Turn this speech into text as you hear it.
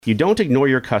You don't ignore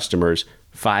your customers,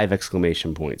 5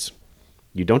 exclamation points.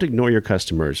 You don't ignore your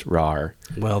customers, rawr.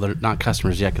 Well, they're not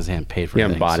customers yet because they haven't paid for You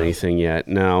anything. haven't bought anything yet,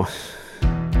 no.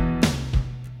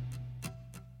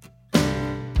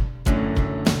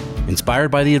 Inspired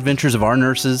by the adventures of our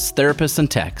nurses, therapists,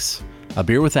 and techs, A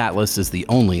Beer with Atlas is the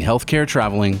only healthcare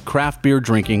traveling, craft beer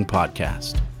drinking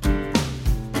podcast.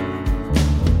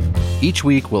 Each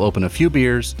week, we'll open a few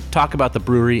beers, talk about the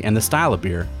brewery and the style of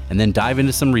beer, and then dive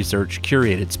into some research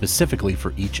curated specifically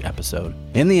for each episode.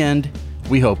 In the end,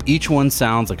 we hope each one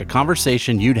sounds like a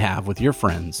conversation you'd have with your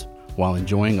friends while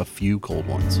enjoying a few cold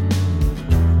ones.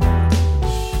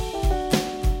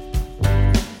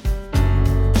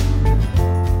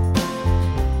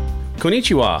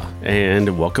 Konnichiwa,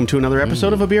 and welcome to another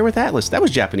episode of A Beer with Atlas. That was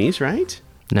Japanese, right?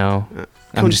 No,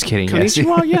 I'm just kidding. Yes.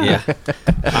 Konnichiwa,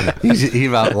 yeah. He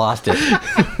about lost it.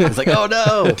 It's like, oh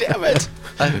no, damn it.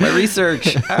 My research.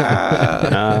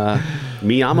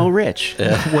 Miyamo Rich.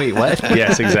 Wait, what?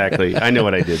 Yes, exactly. I know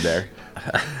what I did there.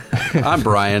 I'm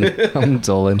Brian. I'm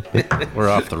Dolan. We're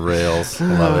off the rails.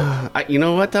 Love it. You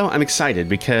know what, though? I'm excited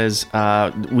because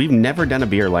we've never done a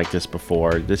beer like this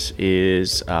before. This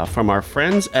is from our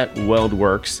friends at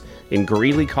Weldwerks in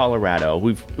Greeley, Colorado.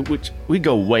 We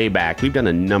go way back. We've done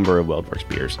a number of Weldwerks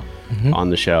beers on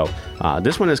the show.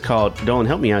 This one is called, Dolan,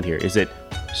 help me out here. Is it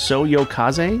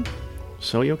Soyokaze?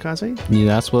 Soyokaze? Yeah,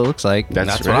 that's what it looks like. That's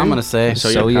right. what I'm going to say.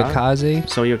 Soyokaze?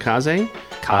 Soyokaze?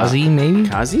 Kazi, maybe?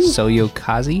 Kazi?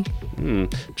 Soyokaze?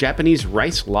 Japanese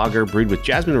rice lager brewed with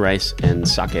jasmine rice and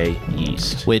sake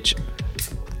yeast. Which,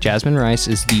 jasmine rice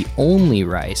is the only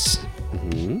rice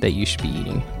that you should be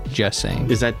eating. Just saying.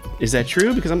 Is that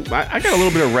true? Because I got a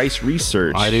little bit of rice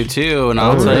research. I do too, and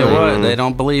I'll tell you what, they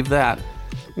don't believe that.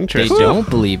 They Interesting. don't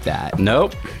believe that.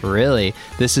 Nope. Really?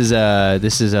 This is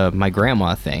my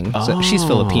grandma thing. So she's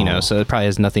Filipino, so it probably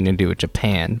has nothing to do with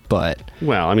Japan. But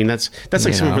Well, I mean that's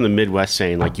like someone from the Midwest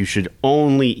saying like you should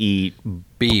only eat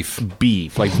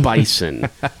Beef. like bison.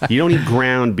 You don't eat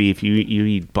ground beef. You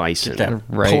eat bison. Get that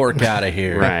Right. pork out of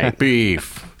here. Right.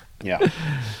 Beef. Yeah.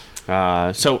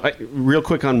 So real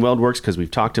quick on Weldwerks because we've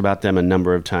talked about them a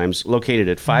number of times. Located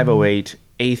at 508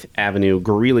 8th Avenue,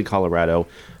 Greeley, Colorado.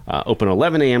 Open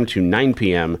 11 a.m. to 9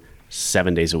 p.m.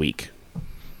 7 days a week.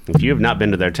 If you have not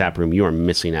been to their tap room, you are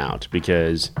missing out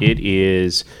because it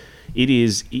is.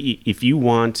 If you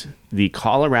want the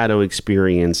Colorado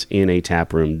experience in a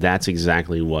tap room, that's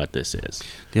exactly what this is.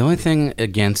 The only thing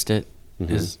against it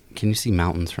is, can you see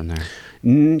mountains from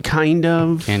there? Kind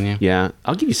of. Can you? Yeah.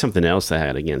 I'll give you something else that I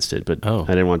had against it, but Oh.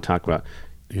 I didn't want to talk about.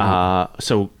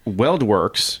 So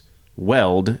Weldwerks,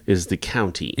 Weld is the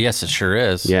county. Yes, it sure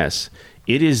is. Yes.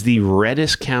 It is the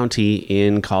reddest county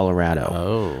in Colorado.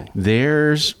 Oh.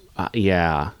 There's,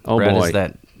 yeah. Oh, Red boy. is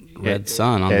that red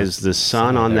sun. On As the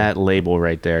sun on that label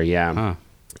right there, yeah. Huh.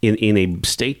 In a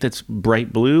state that's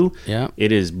bright blue, Yeah.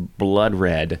 it is blood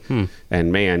red.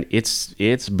 And man, it's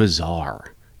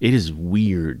bizarre. It is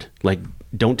weird. Like,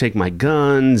 don't take my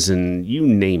guns and you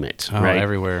name it, Oh, right?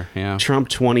 everywhere, yeah. Trump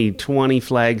 2020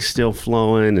 flags still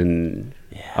flowing and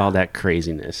all that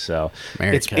craziness. So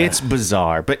America. it's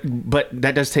bizarre, but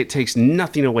that does takes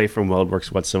nothing away from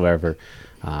Weldwerks whatsoever.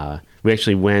 We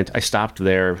actually I stopped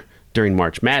there during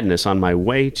March Madness on my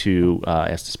way to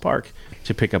Estes Park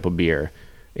to pick up a beer.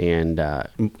 And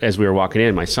as we were walking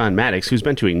in, my son Maddox, who's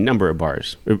been to a number of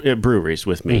breweries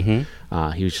with me,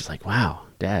 he was just like, "Wow,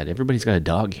 Dad, everybody's got a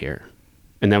dog here,"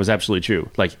 and that was absolutely true.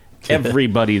 Like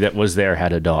everybody that was there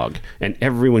had a dog, and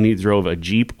everyone who drove a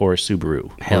Jeep or a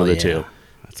Subaru. Hell one of yeah. the two.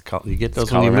 You get those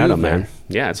It's when you Colorado, move man. there.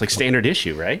 Yeah, it's like standard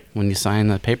issue, right? When you sign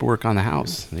the paperwork on the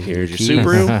house. Here's your Keys,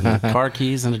 Subaru. car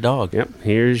keys, and a dog. Yep.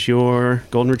 Here's your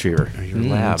golden retriever. Or your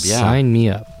lab, yeah. Sign me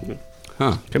up.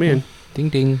 Huh. Come in. Ding,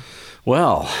 ding.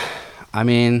 Well, I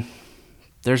mean,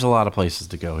 there's a lot of places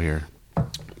to go here.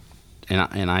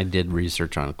 And I did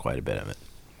research on quite a bit of it.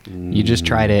 You just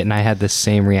tried it, and I had the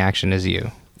same reaction as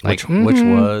you. Which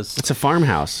was... It's a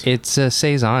farmhouse. It's a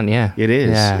Saison, yeah. It is.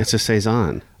 Yeah. It's a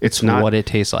saison. It's It's not what it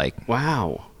tastes like.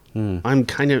 Wow.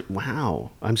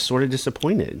 I'm sort of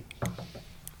disappointed.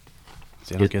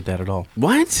 See, I don't get that at all.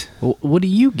 What? What do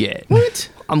you get? What?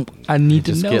 I need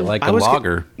to Just know. get like I a was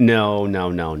lager. No.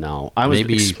 I was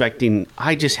Maybe- expecting.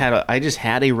 I just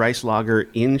had a rice lager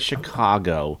in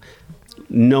Chicago,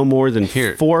 no more than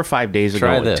Here, 4 or 5 days ago.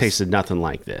 try It this. tasted nothing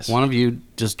like this. One of you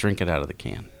just drink it out of the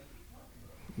can.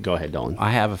 Go ahead, Dolan.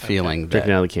 I have a feeling Drink it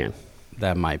out that of the can.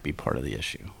 that might be part of the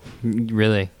issue.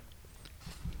 Really?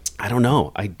 I don't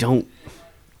know. I don't.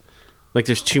 Like,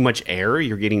 there's too much air.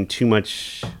 You're getting too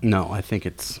much. No, I think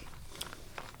it's...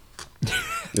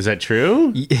 Is that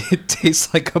true? It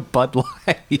tastes like a Bud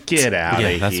Light. Get out of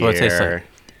here. that's what it tastes like.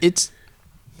 It's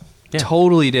Yeah.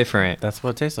 Totally different. That's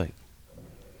what it tastes like.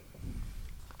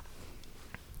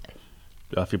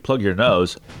 If you plug your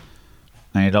nose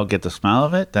and you don't get the smell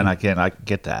of it, then I can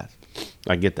get that.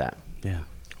 I get that. Yeah.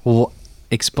 Well,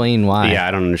 explain why. Yeah,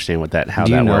 I don't understand how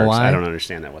Do you that know works. why? I don't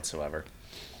understand that whatsoever.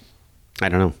 I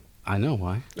don't know. I know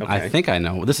why. Okay. I think I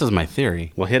know. This is my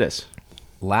theory. Well, hit us.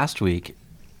 Last week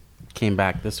came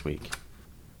back this week.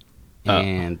 Oh.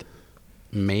 And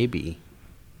maybe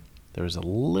there's a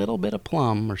little bit of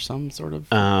plum or some sort of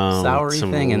Oh, soury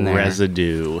some thing in there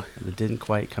residue. that didn't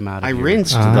quite come out of I your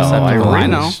rinsed, though. receptacle. I I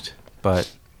know. rinsed.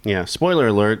 But Yeah, spoiler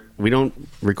alert, we don't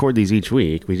record these each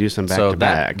week. We do some back so to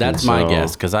back. that's and my so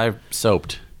guess, because I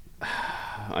soaped.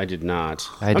 I did not.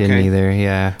 I didn't either.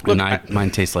 Yeah. And mine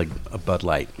tastes like a Bud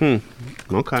Light,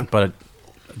 Okay. but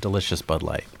a delicious Bud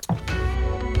Light.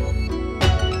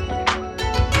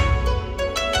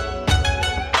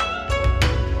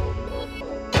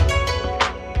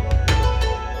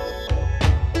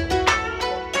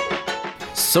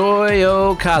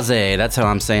 Soyokaze. That's how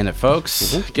I'm saying it,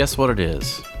 folks. Guess what it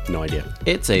is? No idea.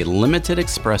 It's a limited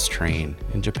express train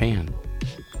in Japan.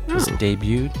 It was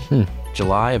debuted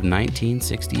July of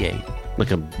 1968.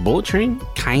 Like a bullet train?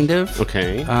 Kind of.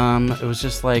 Okay. It was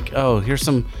just like, oh, here's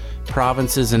some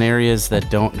provinces and areas that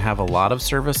don't have a lot of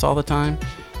service all the time,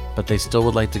 but they still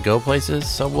would like to go places,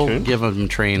 so we'll give them a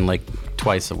train like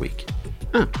twice a week.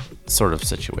 Sort of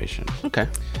situation. Okay.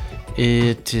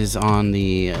 It is on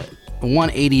the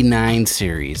 189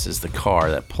 series is the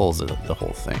car that pulls the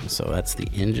whole thing. So that's the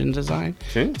engine design.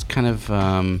 Okay. It's kind of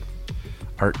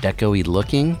Art Deco-y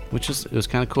looking, it was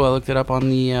kind of cool. I looked it up on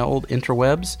the old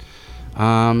interwebs.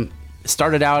 It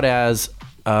started out as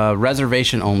a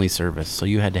reservation-only service, so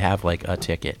you had to have like a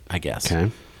ticket, I guess.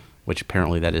 Okay. Which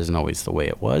apparently that isn't always the way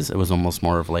it was. It was almost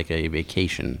more of like a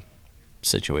vacation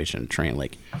situation train.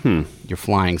 Like you're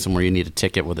flying somewhere, you need a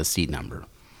ticket with a seat number.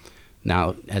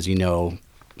 Now, as you know,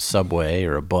 subway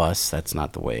or a bus, that's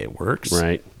not the way it works.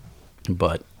 Right.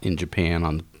 But in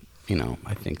Japan,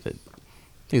 I think that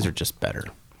things are just better.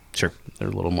 Sure. They're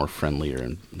a little more friendlier,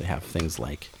 and they have things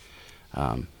like,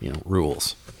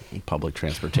 rules in public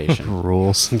transportation.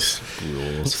 Rules.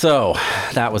 So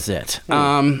that was it.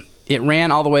 It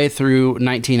ran all the way through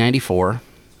 1994,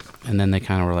 and then they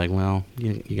kind of were like, well,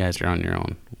 you guys are on your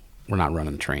own. We're not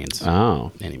running trains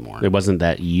anymore. It wasn't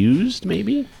that used,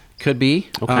 maybe? Could be.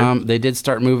 Okay. They did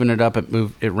start moving it up.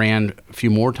 It ran a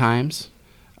few more times,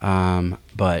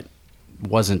 but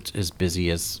wasn't as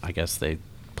busy as I guess they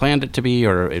planned it to be,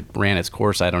 or it ran its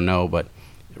course. I don't know, but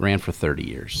it ran for 30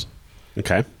 years.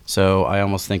 Okay. So I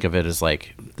almost think of it as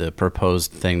like the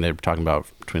proposed thing they're talking about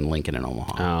between Lincoln and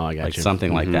Omaha. Oh, I got like you.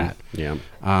 Something like that. Yeah.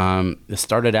 It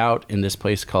started out in this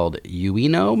place called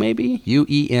Ueno, maybe?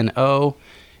 Ueno,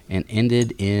 and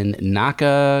ended in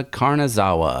Naka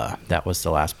Kanazawa. That was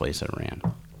the last place it ran.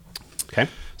 Okay.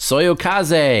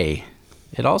 Soyokaze.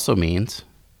 It also means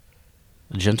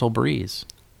a gentle breeze,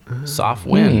 soft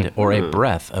wind, or a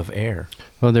breath of air.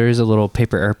 Well, there is a little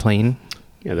paper airplane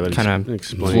Yeah, that would kind of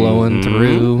explain. flowing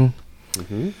through.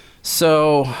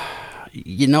 So,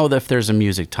 that if there's a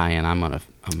music tie-in, I'm gonna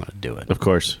do it. Of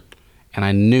course. And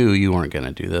I knew you weren't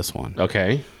gonna do this one.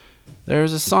 Okay.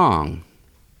 There's a song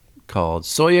called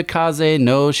Soyokaze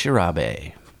no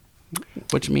Shirabe,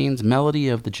 which means Melody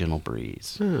of the Gentle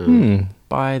Breeze,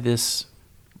 by this,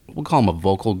 we'll call them a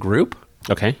vocal group.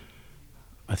 Okay.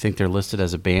 I think they're listed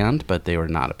as a band, but they were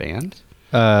not a band.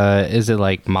 Is it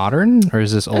like modern or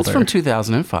is this older? It's from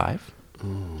 2005.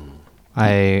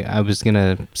 I was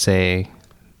gonna say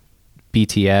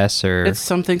BTS or It's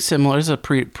something similar. It's a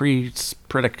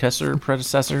predecessor,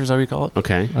 is that what you call it?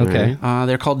 Okay. Okay. All right.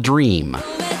 They're called Dream.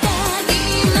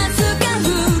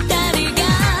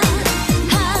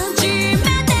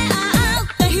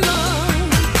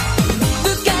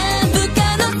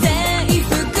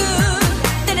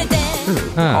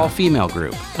 All female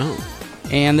group. Oh.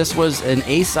 And this was an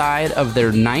A-side of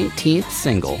their 19th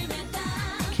single.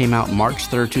 Came out March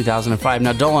 3rd, 2005.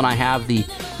 Now, Dole and I have the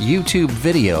YouTube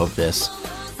video of this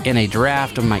in a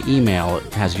draft of my email.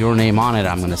 It has your name on it.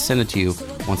 I'm going to send it to you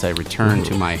once I return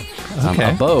to my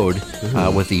abode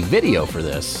with the video for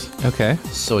this. Okay.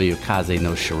 Soyokaze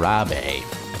no Shirabe,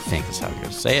 I think is how you're going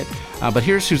to say it. But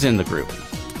here's who's in the group.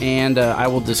 And I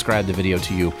will describe the video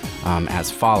to you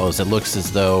as follows. It looks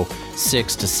as though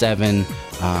 6 to 7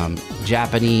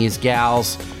 Japanese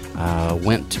gals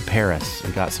went to Paris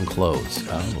and got some clothes.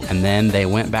 Oh. And then they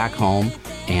went back home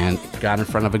and got in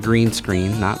front of a green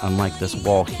screen, not unlike this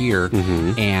wall here,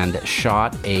 and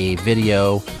shot a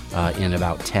video in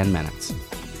about 10 minutes.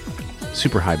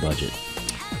 Super high budget.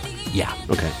 Yeah.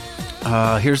 Okay.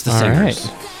 Here's the All singers.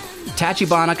 right.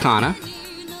 Tachibana Kana,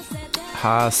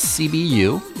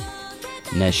 Hasibiyu,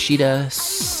 Nishida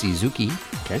Suzuki,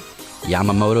 Okay.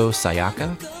 Yamamoto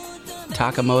Sayaka,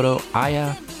 Takamoto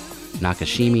Aya,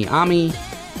 Nakashimi Ami,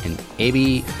 and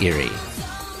Ebi Iri.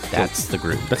 That's the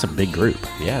group. That's a big group.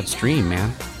 Yeah, it's dream,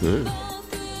 man. Mm.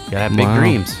 Gotta have big Wow.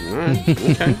 dreams. All right.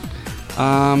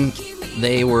 Okay.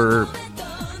 They were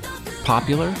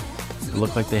popular. It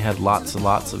looked like they had lots and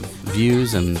lots of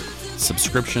views and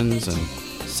subscriptions and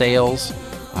sales.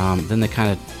 Then they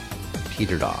kind of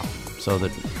petered off. So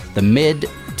the mid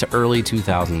to early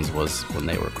 2000s was when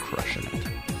they were crushing it,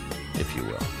 if you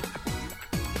will.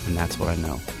 And that's what I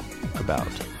know about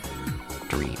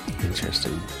Dream.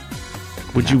 Interesting.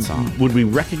 Song. Would we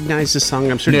recognize this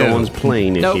song? I'm sure No. no one's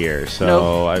playing it Nope. here, so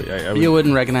Nope. I would, You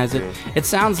wouldn't recognize it. It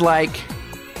sounds like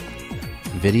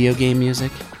video game music.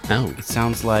 Oh, It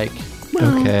sounds like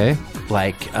Okay.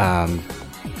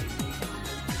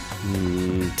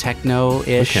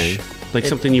 techno-ish. okay. Like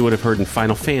something you would have heard in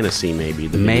Final Fantasy, maybe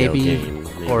the video Maybe, game.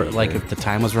 or Maybe, like if the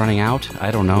time was running out.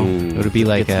 I don't know. Would it be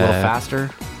like It's a little faster.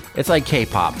 It's like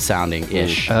K-pop sounding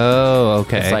ish. Oh,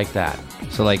 okay. It's like that,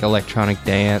 so like electronic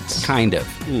dance. kind of.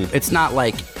 It's not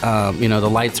like the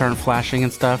lights aren't flashing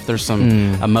and stuff. There's some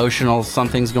emotional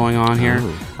something's going on here.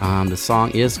 The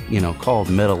song is called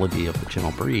 "Melody of the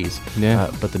Gentle Breeze,"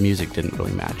 Yeah. but the music didn't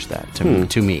really match that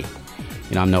to me.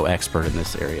 I'm no expert in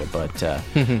this area, but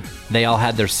they all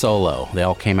had their solo. They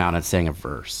all came out and sang a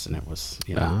verse, and it was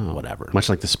whatever. Much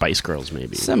like the Spice Girls,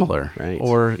 maybe. Similar, Right.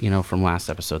 Or from last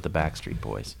episode, the Backstreet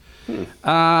Boys.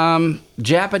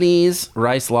 Japanese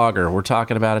rice lager. We're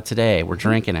talking about it today. We're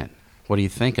drinking it. What do you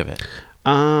think of it?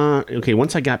 Okay,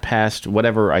 once I got past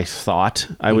whatever I thought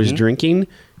I was drinking,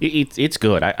 it's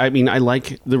good. I mean, I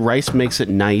like the rice makes it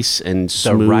nice and The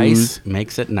smooth. rice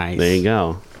makes it nice. There you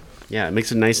go. Yeah, it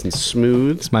makes it nice and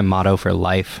smooth. It's my motto for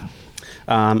life.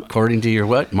 According to your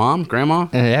what? Mom? Grandma?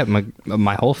 Yeah,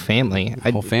 my whole family.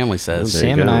 Whole family says. There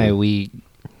you Sam and go. I, we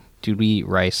eat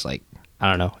rice like, I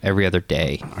don't know, every other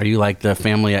day. Are you like the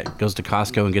family that goes to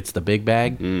Costco and gets the big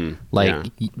bag? Like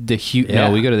Yeah. the huge. Yeah.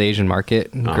 No, we go to the Asian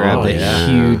market and grab the yeah.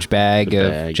 huge bag The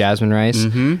of bag. jasmine rice.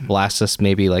 Lasts us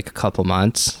maybe like a couple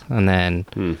months, and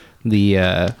then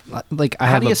the like I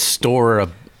How have do you store a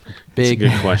big,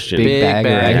 Good question. Big bag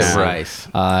of of rice.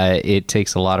 rice? It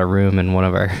takes a lot of room in one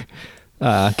of our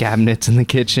cabinets in the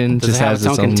kitchen. Does it have its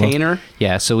own container?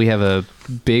 Yeah, so we have a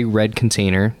big red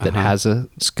container that has a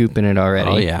scoop in it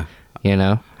already. Oh, yeah.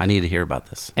 I need to hear about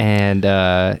this. and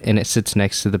it sits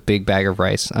next to the big bag of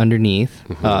rice underneath.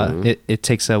 It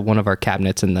takes one of our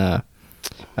cabinets in the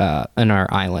in our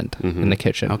island in the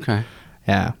kitchen. Okay.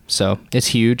 Yeah, so it's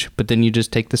huge, but then you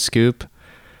just take the scoop.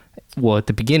 Well, at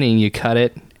the beginning you cut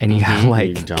it and you gotta You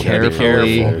like dump it in.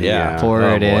 carefully Careful, yeah. pour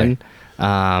Oh, it boy.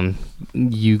 in.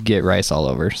 You get rice all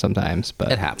over sometimes,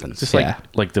 but It happens. Just Yeah.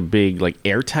 like the big like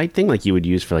airtight thing, like you would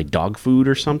use for like dog food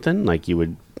or something. Like you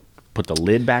would put the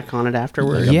lid back on it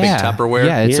afterwards. a big Tupperware?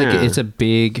 Yeah, it's Yeah. like it's a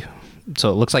big. So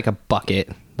it looks like a bucket,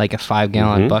 like a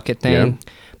 5-gallon bucket thing,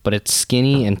 but it's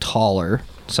skinny and taller.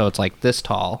 So it's like this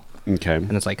tall, Okay.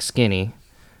 and it's like skinny,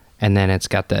 and then it's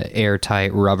got the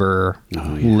airtight rubber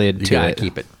lid You to gotta it.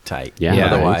 keep it tight. Yeah. Yeah.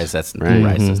 Otherwise, that's Right.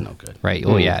 rice is no good. Right.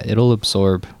 Oh yeah, it'll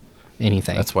absorb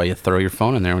anything. That's why you throw your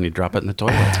phone in there when you drop it in the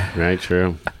toilet. Right.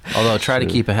 True. Although try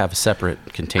to have a separate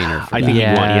container for I that. think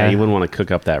Yeah. you wouldn't want to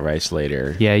cook up that rice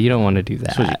later. Yeah, you don't want to do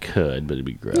I suppose you that. could, but it'd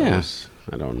be gross. Yeah.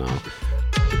 I don't know.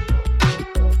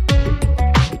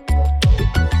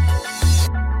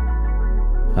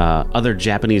 Other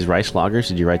Japanese rice lagers,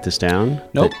 did you write this down?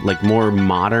 Nope. Like more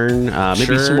modern, maybe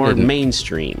Sure some more didn't.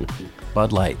 mainstream.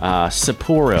 Bud Light.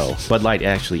 Sapporo. Bud Light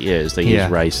actually is. They Yeah.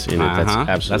 use rice in it. That's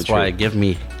absolutely That's why it true. gives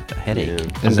me a headache. Yeah. Is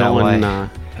I'm that going, why-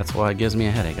 That's why it gives me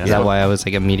a headache. Is that why I was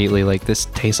like immediately like, this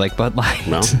tastes like Bud Light?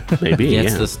 well, maybe,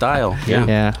 It's yeah. the style. Yeah.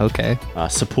 Yeah. Okay.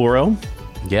 Sapporo,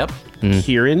 Yep.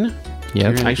 Kirin.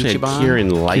 Yep. Kirin. I actually had Ichiban?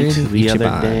 Kirin Light Kirin the other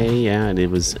Ichiban. day. Yeah, and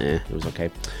it was okay.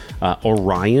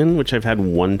 Orion, which I've had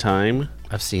one time.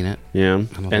 I've seen it. Yeah.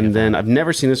 think And I've then I've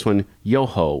never seen this one,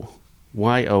 Yoho.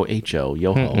 Yoho.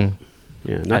 Yoho.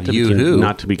 Yeah, Had Yoo-hoo.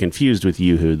 not to be confused with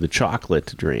Yoo-hoo, the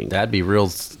chocolate drink. That'd be a real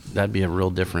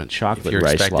different Chocolate if you're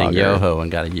rice expecting lager. Yoho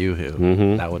and got a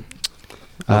Yoo-hoo. That would.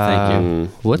 Oh, thank you.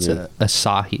 What's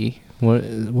Asahi?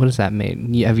 What is that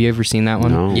made? Have you ever seen that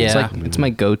one? No. It's Yeah. like it's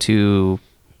my go-to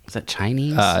Is that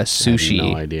Chinese? sushi.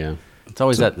 No idea. it's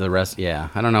always that the rest. Yeah,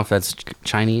 I don't know if that's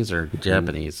Chinese or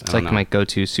Japanese. It's like my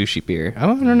go-to sushi beer. I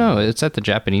don't know. It's at the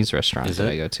Japanese restaurant Is that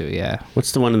it? I go to. Yeah.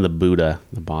 What's the one in the Buddha,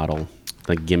 the bottle?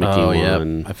 The gimmicky Oh yeah,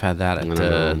 one. I've had that I at don't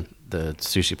know. the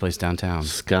sushi place downtown.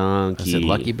 Skunky. Is it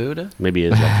Lucky Buddha? Maybe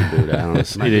it's Lucky Buddha. I don't know.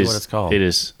 Might be what it's called. It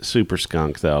is super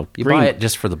skunk, though. You buy it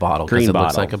just for the bottle because it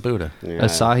looks like a Buddha. Yeah.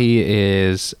 Asahi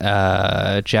is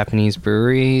a Japanese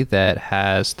brewery that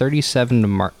has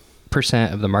 37%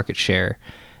 of the market share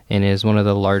and is one of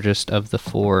the largest of the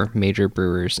 4 major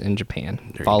brewers in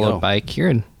Japan, followed by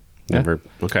Kirin. Never.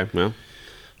 Okay, well.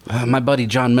 My buddy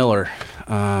John Miller,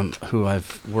 who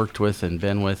I've worked with and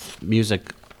been with,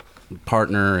 music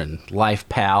partner and life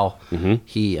pal,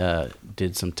 he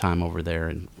did some time over there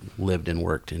and lived and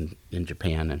worked in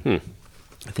Japan. And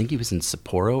I think he was in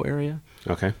Sapporo area.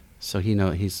 Okay. So he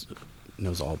knows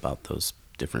all about those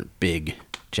different big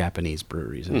Japanese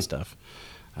breweries and stuff.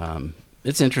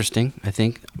 It's interesting. I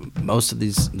think most of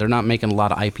these, they're not making a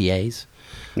lot of IPAs.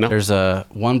 No. There's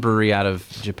one brewery out of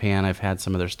Japan. I've had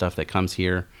some of their stuff that comes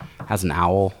here, has an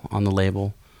owl on the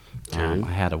label. I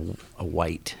had a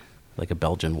white, like a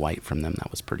Belgian white from them. That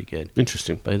was pretty good.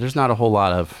 Interesting. But there's not a whole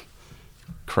lot of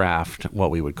craft, what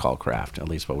we would call craft, at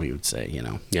least what we would say,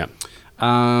 Yeah.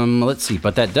 Let's see.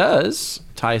 But that does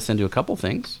tie us into a couple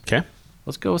things. Okay.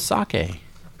 Let's go with sake.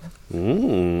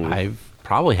 I've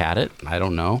probably had it. I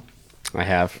don't know. I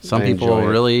have. Some I people enjoy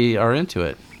it. really are into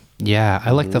it. Yeah,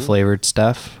 I like the flavored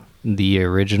stuff. The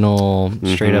original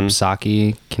straight up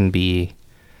sake can be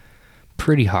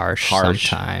pretty harsh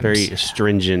sometimes. Very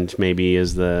astringent, maybe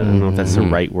is the. I don't know if that's the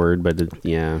right word, but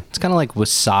yeah. It's kind of like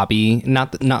wasabi,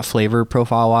 not flavor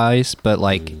profile wise, but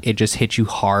like it just hits you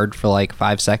hard for like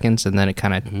 5 seconds and then it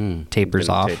kind of tapers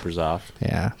off. Tapers off.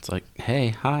 Yeah. It's like, hey,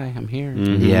 hi, I'm here.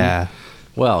 Yeah.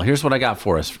 Well, here's what I got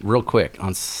for us real quick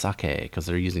on sake, because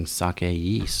they're using sake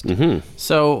yeast.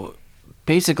 So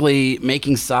basically,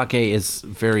 making sake is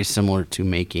very similar to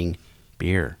making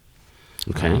beer.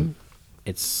 Okay.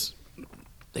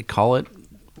 They call it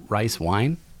rice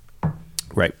wine,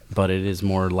 Right. but it is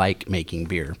more like making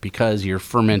beer because you're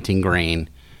fermenting grain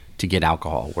to get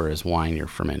alcohol, whereas wine you're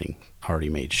fermenting already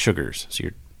made sugars. So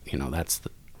that's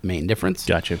the main difference.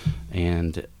 Gotcha.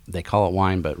 And they call it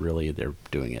wine, but really they're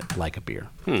doing it like a beer.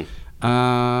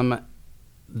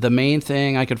 The main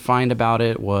thing I could find about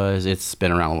it was it's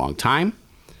been around a long time.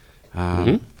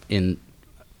 In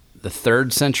the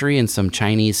 3rd century, in some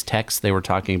Chinese texts, they were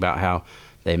talking about how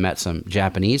they met some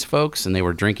Japanese folks and they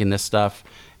were drinking this stuff,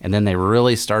 and then they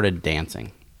really started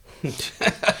dancing.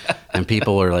 And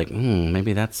people were like,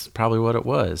 maybe that's probably what it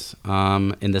was.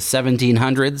 In the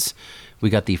 1700s, we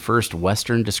got the first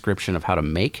Western description of how to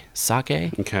make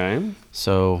sake. Okay.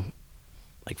 So,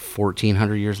 like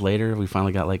 1,400 years later, we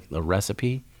finally got like a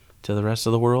recipe to the rest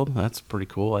of the world. That's pretty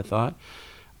cool, I thought.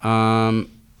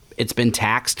 It's been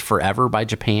taxed forever by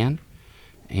Japan.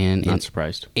 And Not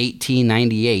surprised.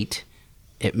 1898,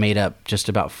 it made up just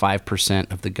about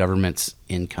 5% of the government's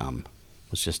income.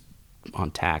 It was just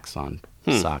on tax on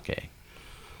sake.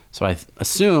 So I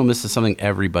assume this is something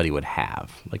everybody would have,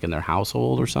 like in their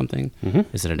household or something.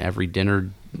 Is it an every dinner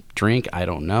drink? I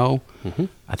don't know.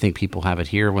 I think people have it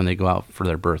here when they go out for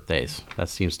their birthdays. That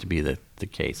seems to be the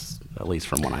case, at least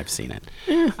from when I've seen it.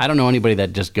 I don't know anybody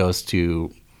that just goes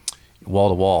to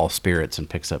wall-to-wall spirits and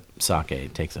picks up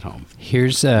sake, takes it home.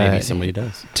 Here's Maybe somebody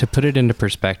does. To put it into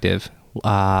perspective,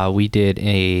 we did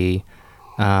a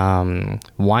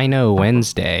Wino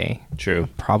Wednesday. True.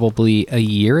 Probably a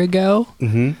year ago.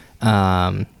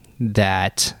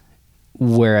 That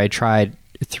where I tried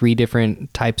 3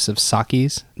 different types of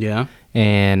sakes. Yeah.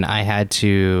 And I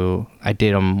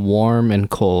did them warm and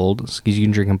cold because you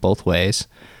can drink them both ways.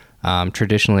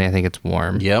 Traditionally, I think it's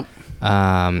warm. Yep.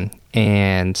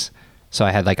 And so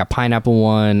I had like a pineapple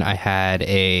one. I had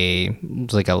it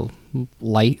was like a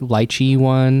lychee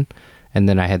one, and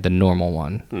then I had the normal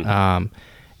one.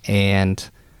 And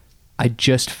I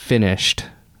just finished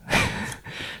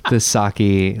the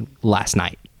sake last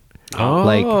night.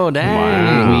 Oh,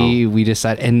 dang. We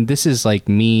decided, and this is like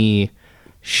me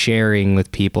sharing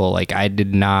with people. Like I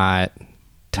did not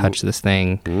touch this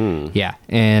thing. Yeah,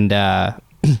 and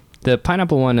the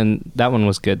pineapple one and that one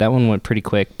was good. That one went pretty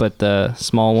quick, but the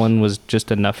small one was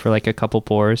just enough for like a couple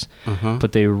pours.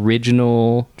 But the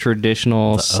original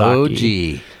traditional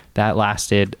sake, OG. that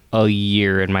lasted a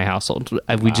year in my household.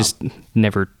 We just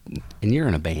never. And you're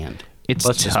in a band. It's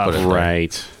Let's just tough. put it there.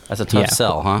 Right. That's a tough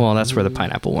sell, huh? Well, that's where the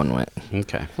pineapple one went.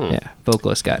 Okay. Yeah,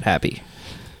 vocalist got happy.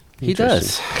 He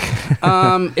does.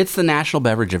 It's the national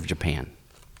beverage of Japan.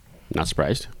 Not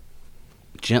surprised.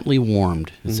 Gently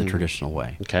warmed is the traditional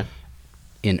way. Okay.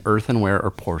 In earthenware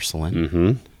or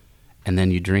porcelain. And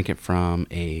then you drink it from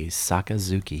a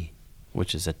sakazuki,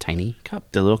 which is a tiny cup.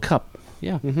 The little cup.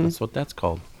 Yeah, that's what that's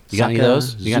called. You got any of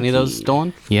those? You got any of those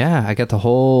stolen? Yeah, I got the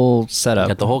whole setup.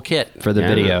 Got the whole kit. for the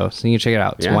video, so you can check it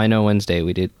out. It's Yeah. Wino Wednesday.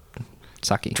 We did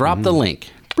sake. Drop the link.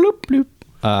 Bloop, bloop.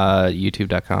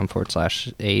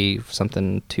 YouTube.com/a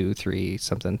something 23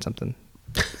 something.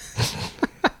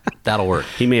 That'll work.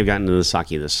 He may have gotten to the sake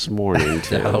this morning,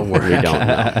 too. That'll work. We don't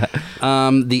know.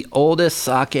 The oldest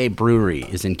sake brewery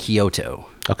is in Kyoto.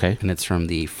 Okay. And it's from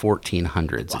the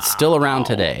 1400s. It's still around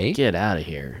today. Get out of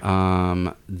here.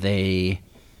 They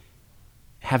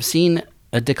have seen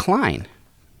a decline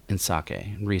in sake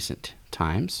in recent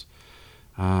times.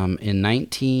 In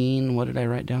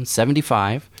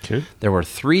 75, Okay. there were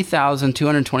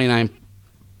 3,229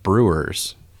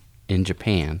 brewers in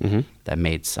Japan that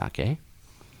made sake.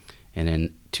 And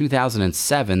in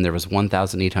 2007, there was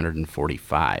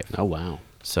 1,845. Oh, wow.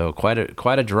 So quite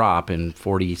a drop in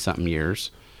 40-something years.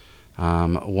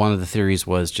 One of the theories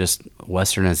was just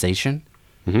Westernization.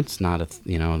 It's not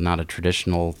a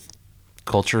traditional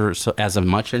culture as of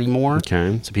much anymore.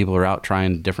 Okay. So people are out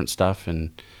trying different stuff,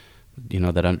 and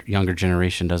that younger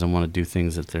generation doesn't want to do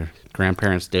things that their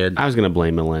grandparents did. I was going to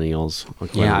blame millennials.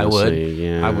 Yeah, I would.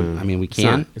 Yeah. I would. I mean, we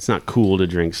can. It's not cool to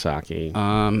drink sake.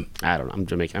 I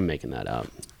don't know. I'm making that up.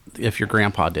 If your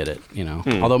grandpa did it,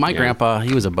 Although my grandpa,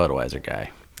 he was a Budweiser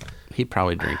guy. He'd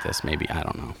probably drink this, maybe. I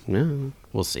don't know. Yeah.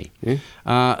 We'll see. Yeah.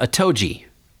 A Toji.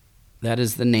 That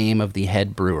is the name of the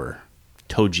head brewer.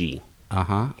 Toji.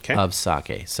 Okay. Of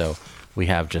sake. So we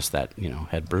have just that,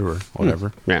 head brewer,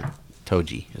 whatever. Yeah.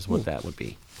 Toji is what that would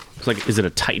be. It's like, is it a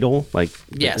title?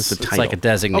 Yes, it's a it's like a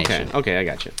designation. Okay, I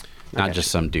got you. Not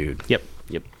just some dude. Yep.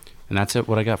 And that's it.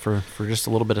 What I got for just a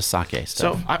little bit of sake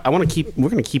stuff. So we're going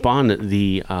to keep on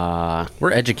the.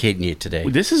 We're educating you today.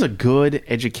 This is a good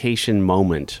education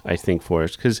moment, I think, for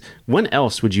us, because when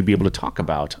else would you be able to talk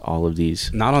about all of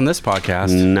these? Not on this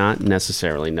podcast. Not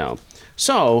necessarily, no.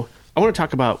 So I want to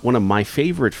talk about one of my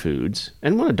favorite foods,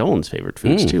 and one of Dolan's favorite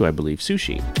foods too, I believe,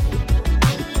 sushi.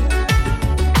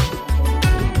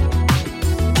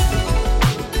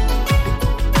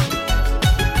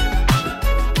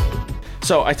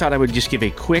 So I thought I would just give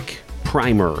a quick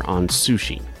primer on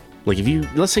sushi. Like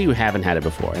let's say you haven't had it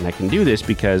before, and I can do this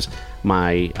because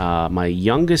my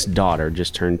youngest daughter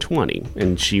just turned 20,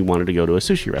 and she wanted to go to a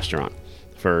sushi restaurant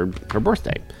for her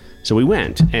birthday. So we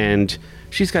went, and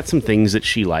she's got some things that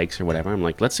she likes or whatever. I'm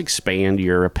like, let's expand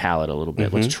your palate a little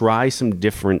bit. Let's try some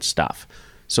different stuff.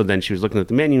 So then she was looking at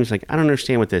the menu and was like, I don't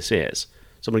understand what this is.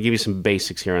 So I'm going to give you some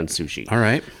basics here on sushi. All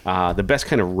right. The best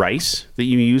kind of rice that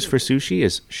you use for sushi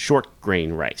is short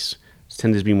grain rice. It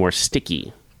tends to be more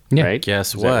sticky. Yeah. Right?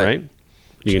 Guess Is what? that right?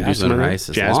 You can do some Jasmine of that? rice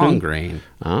is long grain.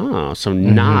 Oh, so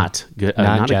not good.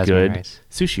 Not a jasmine good rice.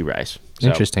 sushi rice. So,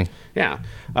 Interesting. Yeah.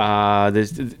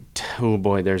 There's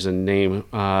a name.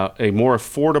 A more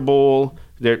affordable.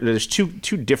 There's two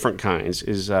different kinds.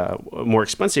 Is a more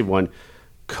expensive one,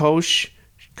 Koshikara.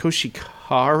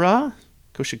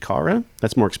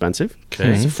 That's more expensive.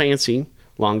 Okay. It's a fancy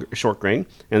short grain.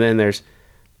 And then there's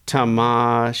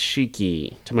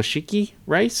tamashiki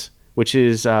rice, which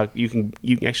is you can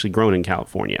actually grown in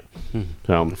California.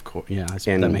 So Of course. Yeah,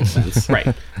 that makes sense.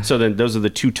 Right. So then those are the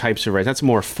two types of rice. That's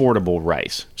more affordable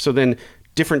rice. So then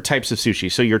different types of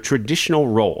sushi. So your traditional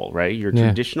roll, right? Your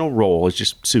traditional roll is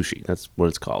just sushi. That's what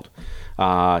it's called.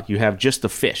 You have just the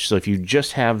fish. So if you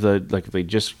just have if they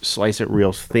just slice it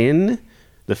real thin,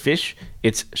 the fish,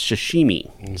 it's sashimi.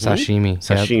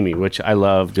 Sashimi, which I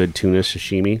love. Good tuna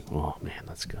sashimi. Oh, man,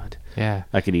 that's good. Yeah.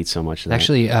 I could eat so much of that.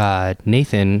 Actually,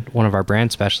 Nathan, one of our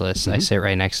brand specialists, I sit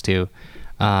right next to,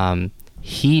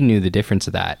 he knew the difference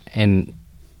of that. And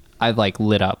I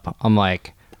lit up. I'm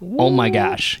like, oh my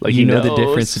gosh. Like, know the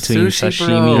difference between sushi,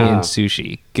 sashimi bro. and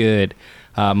sushi. Good.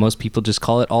 Most people just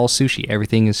call it all sushi.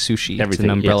 Everything is sushi. It's Everything,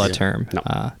 an umbrella yes. term.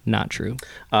 No. Not true.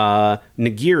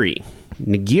 Nigiri.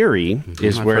 Nigiri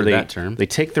is I've where heard that term. they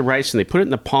take the rice and they put it in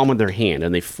the palm of their hand,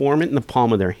 and they form it in the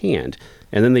palm of their hand,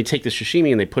 and then they take the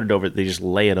sashimi and they put it over. They just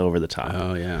lay it over the top.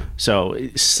 Oh, yeah. So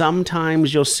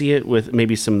sometimes you'll see it with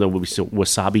maybe some of the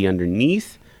wasabi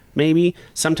underneath. Maybe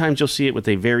sometimes you'll see it with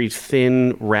a very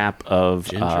thin wrap of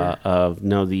Ginger?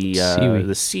 Seaweed.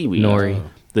 the seaweed, Nori.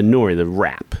 the nori, the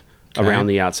wrap Okay. around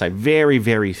the outside. Very,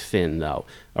 very thin though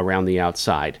around the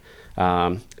outside.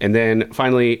 And then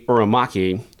finally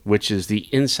uramaki, which is the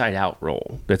inside out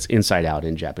roll. That's inside out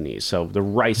in Japanese. So the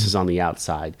rice is on the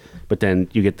outside, but then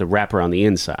you get the wrapper on the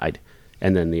inside,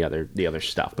 and then the other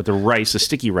stuff. But the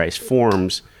sticky rice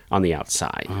forms on the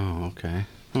outside. Oh, okay.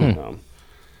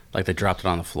 Like they dropped it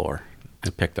on the floor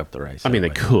and picked up the rice. I mean, they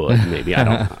could maybe.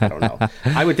 I don't know.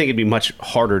 I would think it'd be much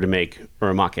harder to make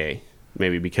uramaki,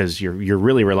 maybe because you're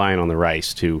really relying on the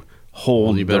rice to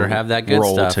hold. You better the have that good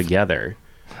roll stuff. together.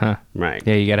 Huh. Right.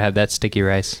 Yeah, you got to have that sticky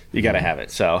rice. You got to have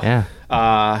it. So Yeah.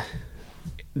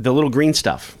 the little green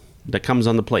stuff that comes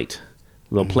on the plate,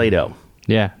 little Play-Doh.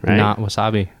 Yeah, Right? not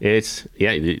wasabi. It's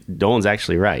Dolan's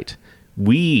actually right.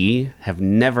 We have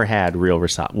never had real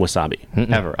wasabi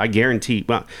ever. I guarantee.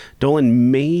 Well,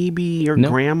 Dolan, maybe your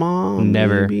Nope. grandma.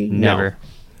 Never, maybe? never.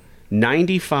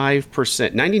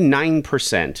 95%,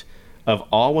 99% of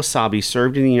all wasabi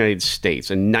served in the United States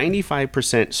and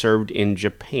 95% served in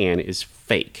Japan is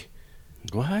fake.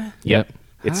 What? Yep.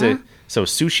 It's so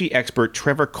sushi expert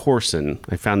Trevor Corson,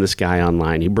 I found this guy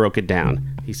online. He broke it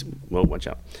down. Watch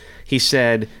out. He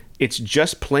said it's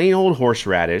just plain old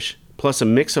horseradish plus a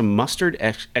mix of mustard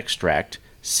extract,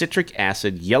 citric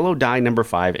acid, yellow dye number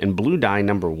 5, and blue dye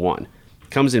number 1.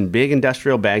 Comes in big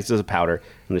industrial bags as a powder,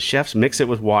 and the chefs mix it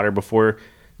with water before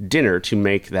dinner to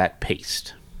make that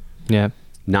paste. Yeah.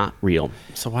 Not real.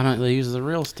 So why don't they use the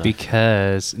real stuff?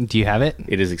 Because, do you have it?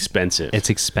 It is expensive. It's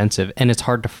expensive, and it's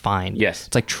hard to find. Yes.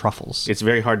 It's like truffles. It's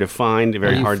very hard to find,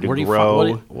 very hard to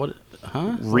grow.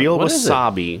 Real What is it?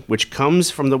 wasabi, which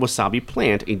comes from the wasabi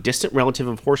plant, a distant relative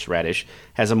of horseradish,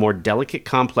 has a more delicate,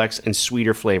 complex, and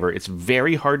sweeter flavor. It's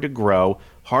very hard to grow,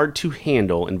 hard to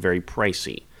handle, and very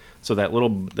pricey. So that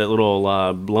little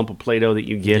lump of Play-Doh that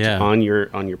you get on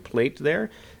your plate there,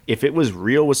 if it was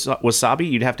real wasabi,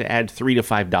 you'd have to add $3 to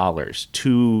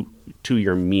 $5 to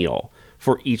your meal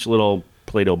for each little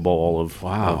Play-Doh bowl of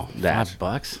that.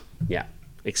 $5? Yeah,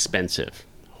 expensive.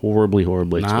 Horribly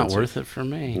expensive. Not worth it for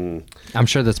me. I'm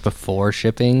sure that's before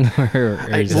shipping. or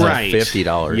is it- Right.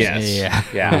 $50. Yes.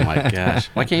 Yeah. Oh my gosh.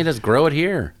 Why can't you just grow it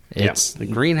here? It's The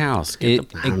greenhouse. it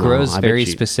don't grows know. I bet very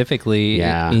you- specifically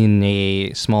Yeah. in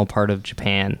a small part of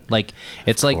Japan. Like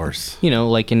it's like course.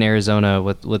 like in Arizona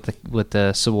with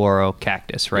the saguaro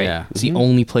cactus, right? Yeah. It's the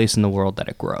only place in the world that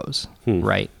it grows,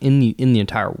 right? In the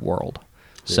entire world.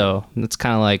 So it's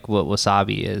kind of like what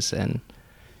wasabi is, and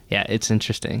yeah, it's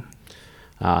interesting.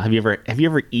 Have you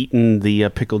ever eaten the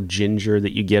pickled ginger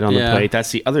that you get on the Yeah. plate?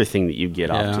 That's the other thing that you get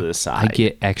off Yeah. to the I side.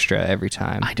 get extra every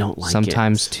time. I don't like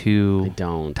sometimes it. two. I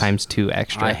don't. Times 2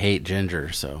 extra. I hate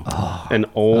ginger, so. An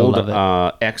old love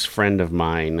it. ex-friend of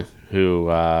mine who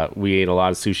we ate a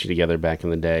lot of sushi together back in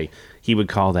the day. He would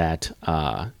call that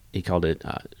he called it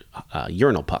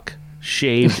urinal puck.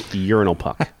 Shaved urinal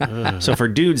puck. So for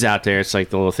dudes out there, it's like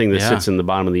the little thing that sits in the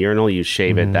bottom of the urinal. You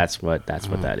shave it. That's what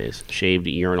that is. Shaved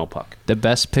urinal puck. The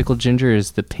best pickled ginger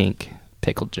is the pink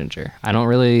pickled ginger. I don't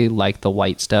really like the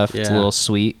white stuff. It's a Yeah. little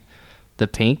sweet. The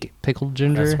pink pickled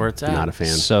ginger. That's where it's at. Not a fan.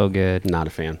 So good. Not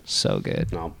a fan. So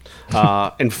good. No.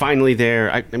 And finally,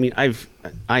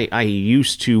 I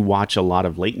used to watch a lot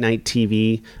of late night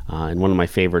TV, and one of my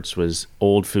favorites was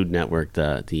old Food Network,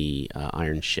 the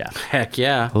Iron Chef. Heck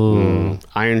yeah.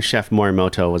 Iron Chef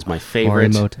Morimoto was my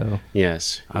favorite. Morimoto.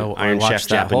 Yes, I Iron watched Chef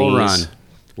that Japanese. whole run.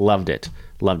 Loved it.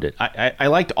 I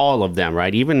liked all of them,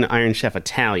 right? Even Iron Chef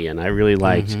Italian, I really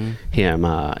liked him.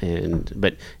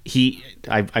 But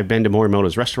I've been to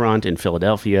Morimoto's restaurant in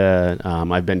Philadelphia.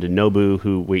 I've been to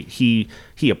Nobu,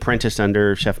 he apprenticed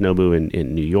under Chef Nobu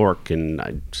in New York,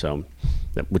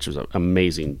 which was an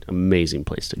amazing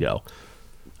place to go.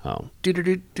 Oh,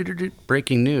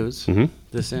 Breaking news.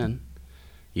 This in.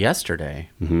 Yesterday,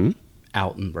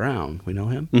 Alton Brown, we know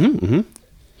him?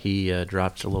 He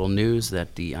dropped a little news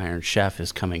that the Iron Chef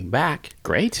is coming back,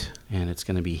 great! and it's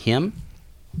going to be him,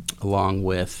 along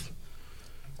with,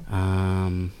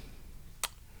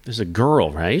 There's a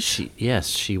girl, right?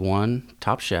 she won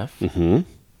Top Chef. Mm-hmm.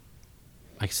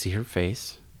 I can see her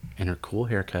face and her cool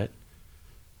haircut,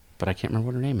 but I can't remember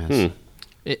what her name is.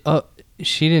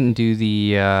 She didn't do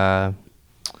the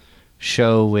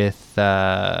show with.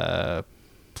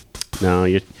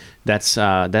 No,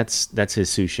 that's his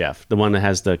sous chef, the one that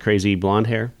has the crazy blonde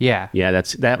hair. Yeah.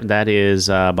 That is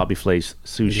Bobby Flay's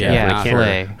sous chef. Yeah, and I can't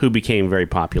Flay. who became very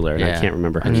popular, and I can't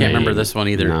remember her I can't name. remember this one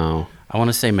either. No, I want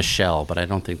to say Michelle, but I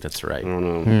don't think that's right. I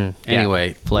don't know.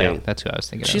 Anyway, Flay. Yeah. That's who I was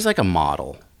thinking she's of. like a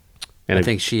model. And I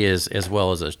think she is, as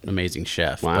well as an amazing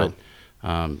chef. Wow.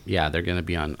 But they're going to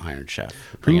be on Iron Chef,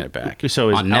 bringing it back. So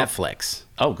is on Al- Netflix.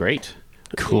 Oh, great.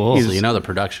 Cool. So you know the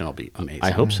production will be amazing.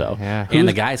 I hope so. Yeah. And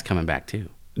the guy's coming back too.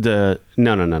 No.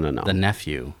 The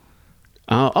nephew.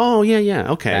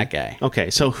 Yeah. Okay. That guy. Okay.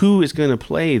 So who is going to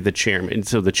play the chairman?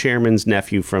 So the chairman's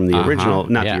nephew from the original,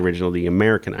 not the original, the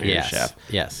American Iron Chef.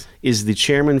 Yes. Is the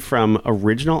chairman from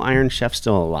original Iron Chef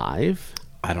still alive?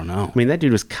 I don't know. I mean, that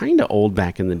dude was kind of old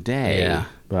back in the day. Yeah.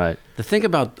 But The thing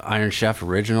about Iron Chef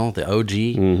original, the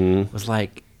OG, was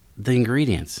like the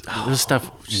ingredients. This stuff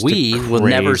just we the will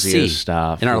never see craziest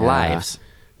stuff. in our Yeah. lives.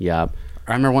 Yeah.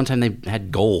 I remember one time they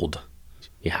had gold.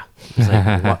 Yeah. It's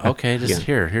like, well, okay, just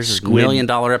here's a $1 million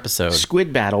episode.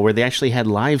 Squid battle where they actually had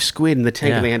live squid in the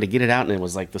tank Yeah. and they had to get it out, and it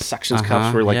was like the suction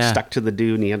cups were like stuck to the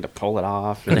dude and he had to pull it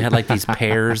off. They had like these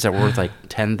pairs that were worth like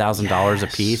 $10,000 a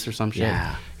piece or some shit.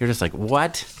 Yeah. You're just like,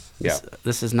 what? Yeah.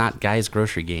 This is not Guy's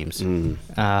Grocery Games.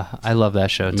 I love that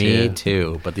show too. Me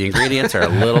too, but the ingredients are a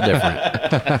little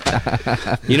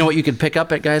different. You know what you could pick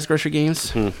up at Guy's Grocery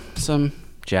Games? Some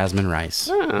jasmine rice.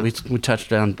 We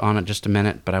touched on it just a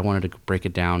minute, but I wanted to break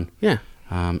it down. Yeah.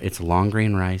 It's long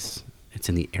grain rice. It's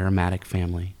in the aromatic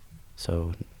family,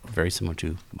 so very similar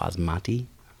to basmati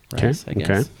rice, I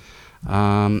guess.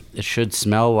 Okay. It should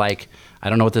smell like, I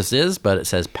don't know what this is, but it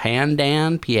says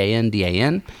pandan,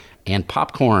 Pandan, and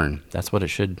popcorn. That's what it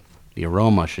should, the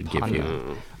aroma should give you.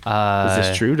 Is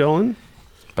this true, Dolan?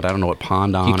 But I don't know what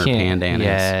pandan or pandan is.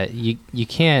 Yeah, you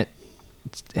can't.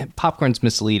 Popcorn's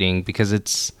misleading because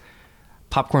it's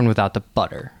popcorn without the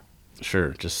butter. Sure,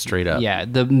 just straight up. Yeah,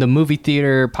 the movie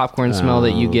theater popcorn smell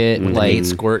that you get, With like 8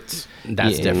 squirts,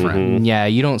 that's different. Yeah,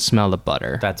 you don't smell the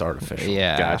butter. That's artificial.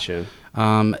 Yeah, Gotcha.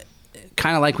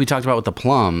 Kind of like we talked about with the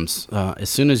plums. As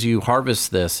soon as you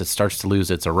harvest this, it starts to lose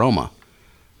its aroma.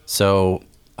 So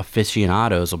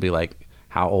aficionados will be like,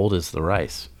 how old is the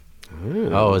rice?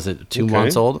 Oh, is it 2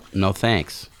 months old? No,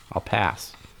 thanks. I'll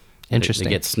pass. Interesting.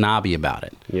 They get snobby about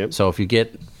it. Yep. So if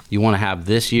you want to have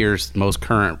this year's most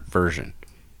current version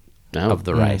of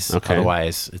the rice. Okay.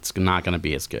 Otherwise, it's not going to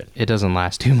be as good. It doesn't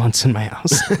last 2 months in my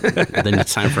house. Then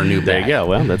it's time for a new bag. There you go.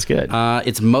 Well, that's good.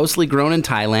 It's mostly grown in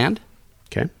Thailand,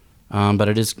 Okay. but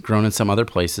it is grown in some other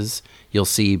places. You'll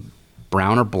see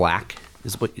brown or black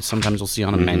is what sometimes you'll see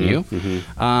on a menu.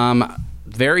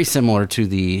 Very similar to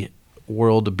the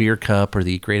World Beer Cup or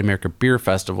the Great America Beer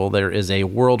Festival, there is a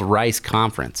World Rice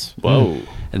Conference. Whoa.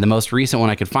 And the most recent one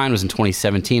I could find was in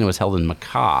 2017. It was held in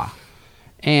Macau.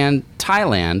 And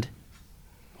Thailand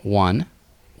won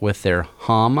with their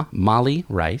Ham Mali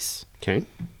rice. Okay.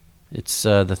 It's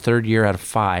the 3rd year out of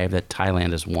 5 that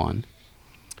Thailand has won.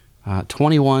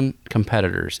 21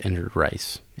 competitors entered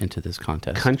rice into this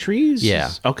contest. Countries?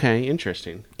 Yeah. Okay,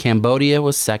 interesting. Cambodia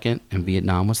was 2nd and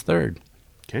Vietnam was 3rd.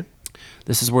 Okay.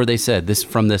 This is where they said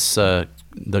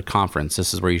the conference.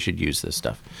 This is where you should use this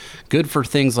stuff. Good for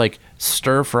things like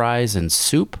stir fries and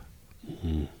soup,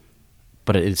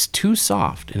 but it's too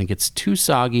soft and it gets too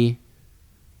soggy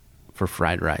for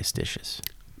fried rice dishes.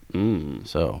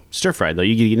 So Stir fried, though.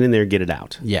 You get in there and get it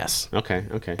out. yes, Okay,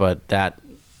 okay. but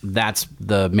that's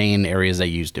the main areas they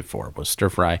used it for was stir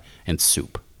fry and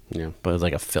soup. Yeah. But it was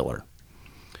like a filler.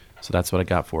 So that's what I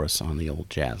got for us on the old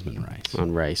jasmine rice.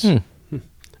 On rice.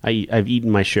 I've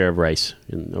eaten my share of rice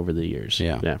over the years.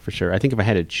 Yeah. For sure. I think if I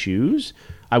had to choose,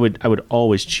 I would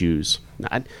always choose.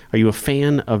 Are you a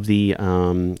fan of the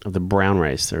brown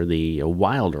rice or the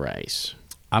wild rice?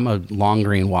 I'm a long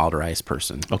grain wild rice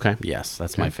person. Okay. Yes,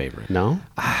 that's my favorite. No.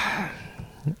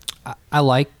 I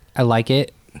like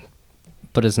it,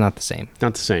 but it's not the same.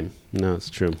 Not the same. No, it's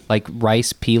true. Like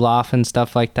rice pilaf and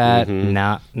stuff like that.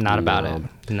 Not about it.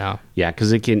 No. Yeah,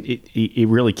 because it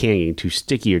really can get too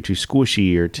sticky or too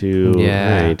squishy or too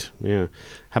Yeah. right. Yeah.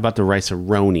 How about the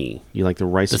rice-a-roni? You like the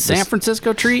rice? The San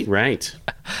Francisco treat? Right.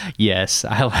 Yes,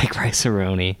 I like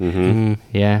rice-a-roni.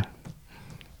 Yeah,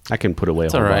 I can put away a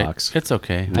It's whole all right. box. It's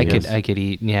okay. I could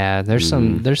eat. Yeah, there's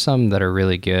some that are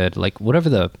really good. Like whatever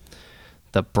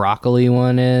the broccoli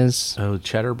one is. Oh,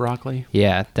 cheddar broccoli?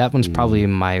 Yeah, that one's probably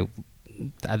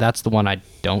that's the one I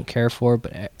don't care for,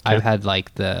 but I've had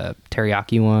like the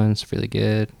teriyaki one. It's really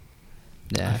good.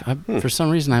 Yeah. For some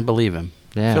reason, I believe him.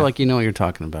 Yeah. I feel like you know what you're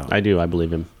talking about. I do. I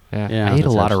believe him. Yeah. Yeah, I ate a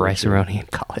that's lot of absolutely rice-a-roni in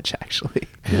college, actually.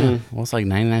 Well, it's like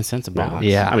 99 cents a box.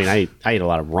 Yeah. I mean, I eat a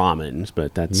lot of ramens,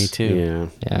 but that's Me too.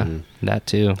 Yeah. Yeah, that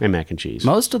too. And mac and cheese.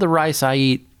 Most of the rice I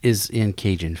eat is in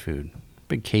Cajun food.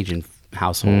 Big Cajun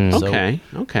household. So Okay.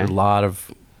 a lot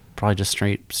of probably just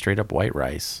straight up white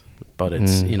rice, but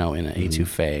it's in an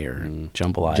etouffee or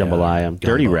jambalaya. Jambalaya,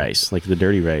 dirty gumbo. rice, like the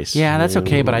dirty rice. Yeah, that's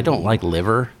okay, but I don't like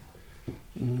liver,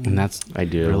 and that's I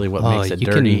do. really what makes it you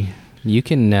dirty. You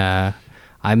can.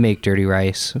 I make dirty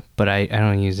rice, but I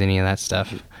don't use any of that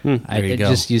stuff. I There you go.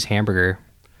 just use hamburger,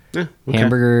 Yeah, okay.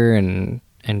 hamburger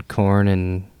and corn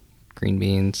and green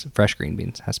beans. Fresh green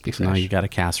beans has to be fresh. Now you got a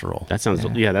casserole. That sounds.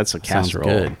 Yeah, that's a Sounds casserole.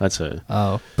 good. That's a.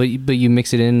 Oh, but you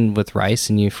mix it in with rice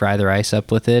and you fry the rice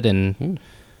up with it and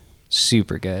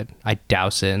super good. I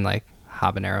douse it in like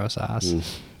habanero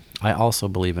sauce. I also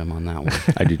believe him on that one.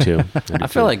 I do too. I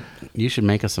feel like you should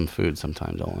make us some food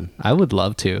sometime, Dolan. I would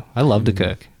love to. I love to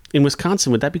cook. In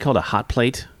Wisconsin, would that be called a hot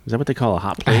plate? Is that what they call a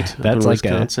hot plate? up That's in like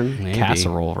Wisconsin? a Maybe.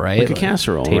 casserole, right? Like a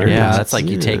casserole, tater right? Yeah, tots. that's like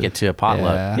you take it to a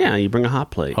potluck. Yeah. Yeah, you bring a hot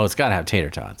plate. Oh, it's got to have tater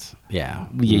tots. Yeah.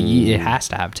 It has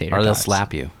to have tater Or they'll tots.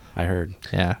 slap you, I heard.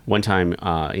 Yeah. One time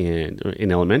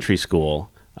in elementary school,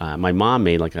 my mom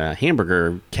made like a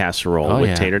hamburger casserole Oh, with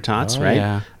yeah. tater tots, Oh, right?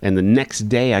 yeah. And the next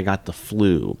day I got the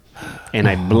flu. And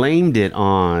I blamed it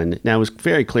on, now it was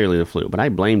very clearly the flu, but I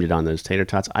blamed it on those tater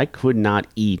tots. I could not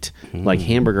eat like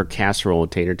hamburger casserole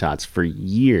with tater tots for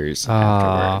years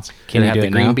afterwards. Can Did it you have do the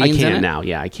it green now? beans I in can it? now.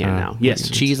 Yeah, I can now. Yes.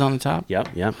 Cheese on the top? Yep.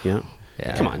 Yeah.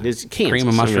 Come on, there's Kansas. Cream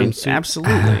of mushroom soup?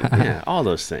 Absolutely. Yeah, all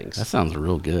those things. That sounds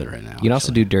real good right now. You can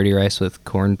also do dirty rice with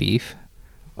corned beef.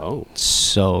 Oh,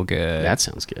 So good. that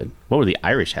sounds good. What would the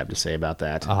Irish have to say about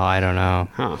that? Oh, I don't know.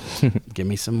 Huh. Give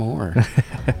me some more.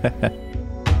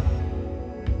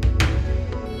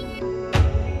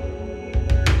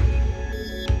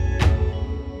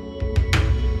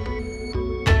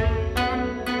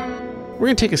 We're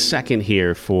going to take a second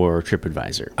here for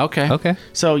TripAdvisor. Okay. Okay.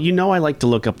 So I like to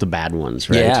look up the bad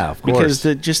ones, right? Yeah, of Because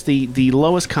course. the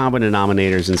lowest common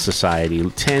denominators in society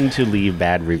tend to leave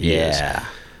bad reviews. Yeah.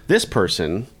 This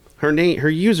person, her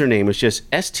username was just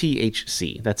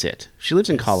STHC. That's it. She lives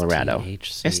in Colorado.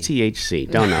 STHC. STHC.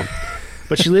 Don't know.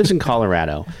 But she lives in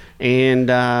Colorado.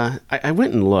 And I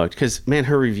went and looked because, man,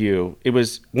 her review, it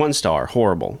was 1 star,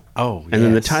 horrible. Oh, And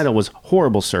then the yes. title was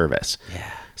horrible service. Yeah.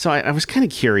 So I was kind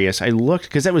of curious. I looked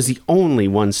because that was the only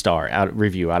 1 star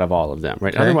review out of all of them,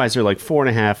 right? Okay. Otherwise, they're like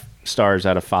 4.5 stars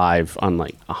out of 5 on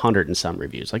like 100 and some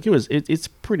reviews. Like it's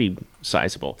pretty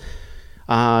sizable.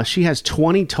 She has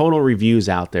 20 total reviews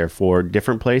out there for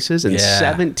different places, and Yeah.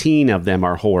 17 of them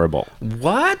are horrible.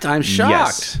 What? I'm shocked.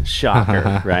 Yes,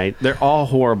 shocker, right? They're all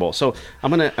horrible. So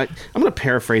I'm gonna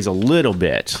paraphrase a little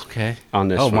bit. Okay. On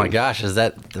this. Oh my one. gosh, is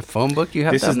that the phone book you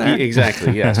have This down is there?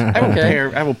 exactly yes.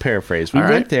 I will paraphrase. We All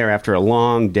went right. there after a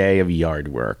long day of yard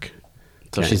work.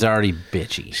 So she's already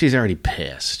bitchy. She's already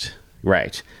pissed.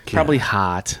 Right. Probably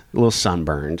hot, a little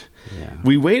sunburned. Yeah.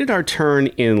 We waited our turn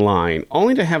in line,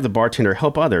 only to have the bartender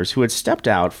help others who had stepped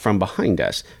out from behind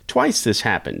us. Twice this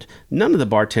happened. None of the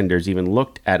bartenders even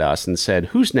looked at us and said,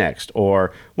 "Who's next?"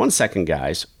 or "1 second,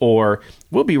 guys," or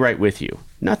 "We'll be right with you."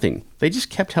 Nothing. They just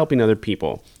kept helping other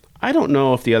people. I don't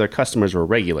know if the other customers were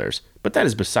regulars, but that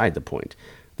is beside the point.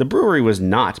 The brewery was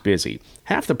not busy.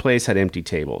 Half the place had empty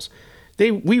tables.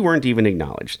 We weren't even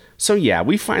acknowledged. So yeah,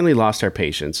 we finally lost our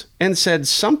patience and said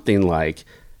something like,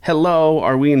 "Hello,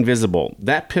 are we invisible?"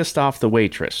 That pissed off the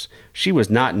waitress. She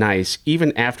was not nice,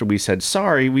 even after we said,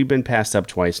 "Sorry, we've been passed up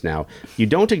twice now. You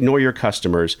don't ignore your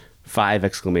customers." 5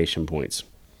 exclamation points.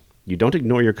 You don't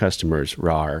ignore your customers,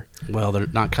 rar. Well, they're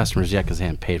not customers yet because they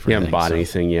haven't paid for You haven't anything, bought so-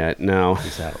 anything yet, no.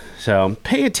 Exactly. So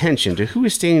pay attention to who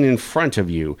is standing in front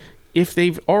of you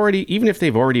even if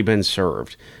they've already been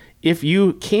served. If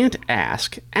you can't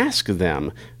ask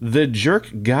them. The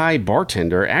jerk guy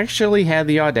bartender actually had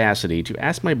the audacity to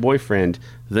ask my boyfriend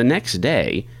the next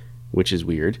day, which is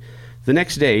weird,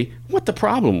 what the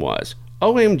problem was.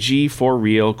 OMG, for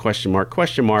real, ?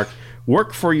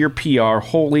 Work for your PR,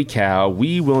 holy cow,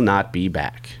 we will not be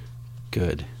back.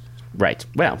 Good. Right.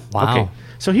 Well, Wow. okay.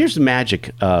 So here's the magic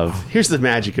of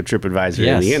TripAdvisor and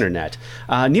Yes. the internet.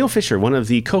 Neil Fisher, one of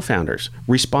the co-founders,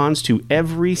 responds to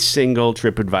every single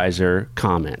TripAdvisor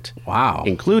comment. Wow.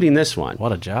 Including this one.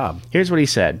 What a job. Here's what he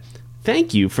said.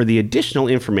 "Thank you for the additional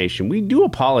information. We do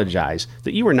apologize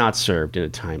that you were not served in a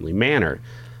timely manner.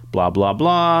 Blah, blah,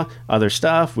 blah. Other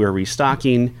stuff. We're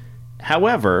restocking.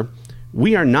 However,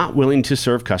 we are not willing to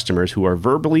serve customers who are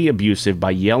verbally abusive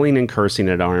by yelling and cursing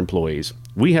at our employees.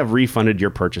 We have refunded your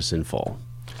purchase in full."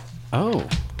 Oh.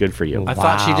 Good for you. I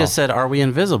thought she Wow. just said, "Are we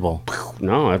invisible?"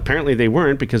 No, apparently they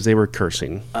weren't because they were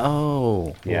cursing.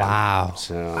 Oh. Yeah. Wow.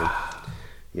 So,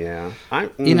 yeah.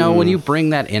 You know, when you bring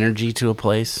that energy to a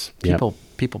place, Yep.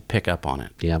 people pick up on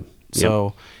it. Yeah.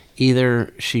 So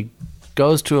either she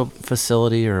goes to a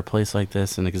facility or a place like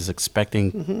this and is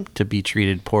expecting to be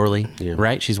treated poorly, Yeah.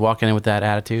 right? She's walking in with that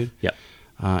attitude. Yep.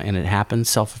 And it happens,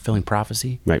 self-fulfilling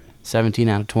prophecy. Right. 17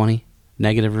 out of 20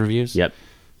 negative reviews. Yep.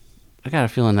 I got a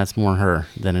feeling that's more her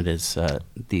than it is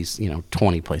these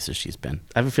 20 places she's been.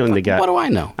 I have a feeling they got. What do I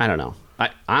know? I don't know.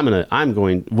 I'm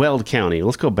going Weld County.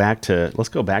 Let's go back to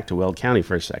Weld County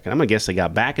for a second. I'm gonna guess they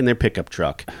got back in their pickup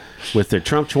truck with their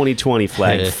Trump 2020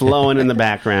 flag flowing in the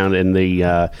background, and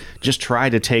they just tried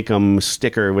to take them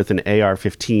sticker with an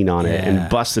AR-15 on it and Yeah.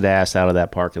 busted ass out of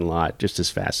that parking lot just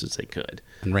as fast as they could.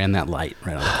 And ran that light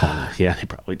right on the corner. Yeah, they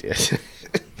probably did.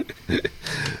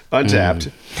 Untapped.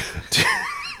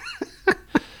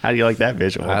 How do you like that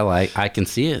visual? I can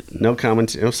see it. No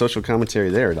social commentary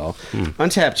there at all.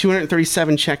 Untapped,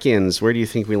 237 check-ins. Where do you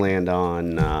think we land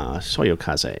on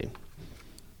Soyokaze?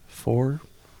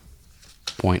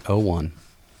 4.01.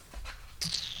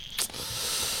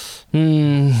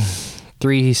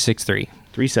 363.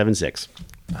 376.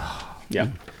 Yeah.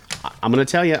 I'm going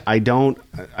to tell you, I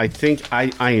think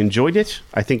I enjoyed it.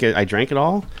 I think I drank it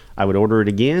all. I would order it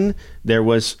again. There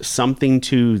was something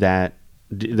to that,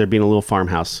 there being a little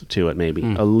farmhouse to it, maybe.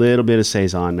 A little bit of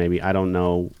Saison, maybe. I don't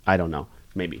know.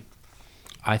 Maybe.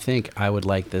 I think I would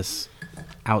like this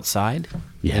outside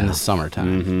Yeah. in the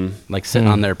summertime. Like sitting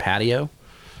on their patio.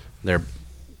 They're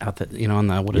out on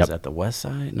the, what is that, the west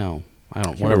side? No. I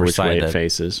don't know. Whatever which side way it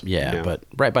faces. Yeah, but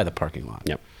right by the parking lot.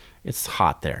 Yep. It's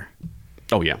hot there.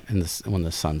 Oh, yeah. When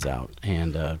the sun's out.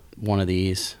 And one of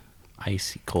these,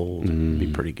 icy cold, would be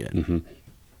pretty good.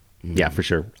 Yeah, for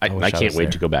sure. I wish I can't was wait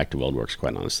there. to go back to Weldwerks,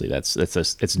 quite honestly.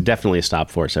 It's definitely a stop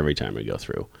for us every time we go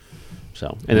through.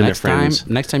 So, and then Next their friends.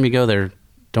 time you go there,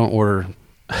 don't order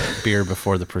beer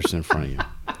before the person in front of you.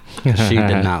 She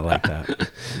did not like that.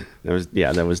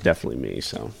 That was definitely me.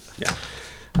 So, yeah.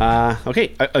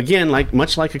 Okay. Again,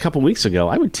 much like a couple weeks ago,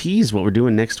 I would tease what we're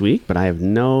doing next week, but I have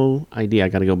no idea. I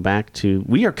got to go back to.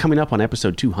 We are coming up on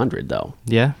episode 200, though.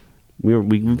 Yeah.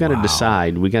 We've got to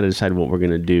decide. We got to decide what we're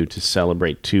going to do to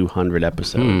celebrate 200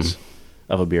 episodes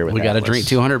of A Beer with We got to Atlas. drink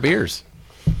 200 beers.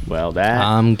 Well,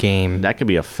 that Game. that could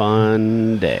be a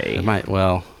fun day.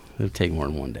 It would take more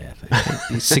than one day, I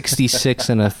think. 66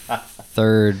 and a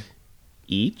third.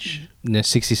 Each. No,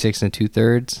 66 and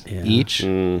 2/3 Yeah. each.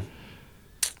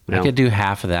 I could do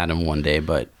half of that in one day,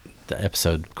 but the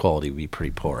episode quality would be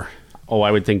pretty poor. Oh,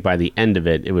 I would think by the end of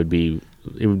it, it would be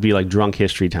like drunk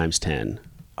history times 10.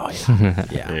 Oh, yeah.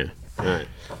 Yeah. Yeah. All right.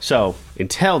 So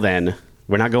until then,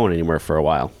 we're not going anywhere for a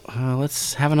while.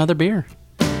 Let's have another beer.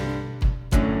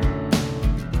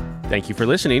 Thank you for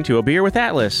listening to A Beer with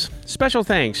Atlas. Special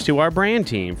thanks to our brand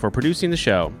team for producing the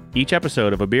show. Each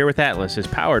episode of A Beer with Atlas is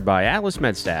powered by Atlas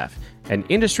MedStaff, an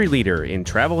industry leader in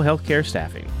travel healthcare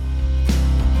staffing.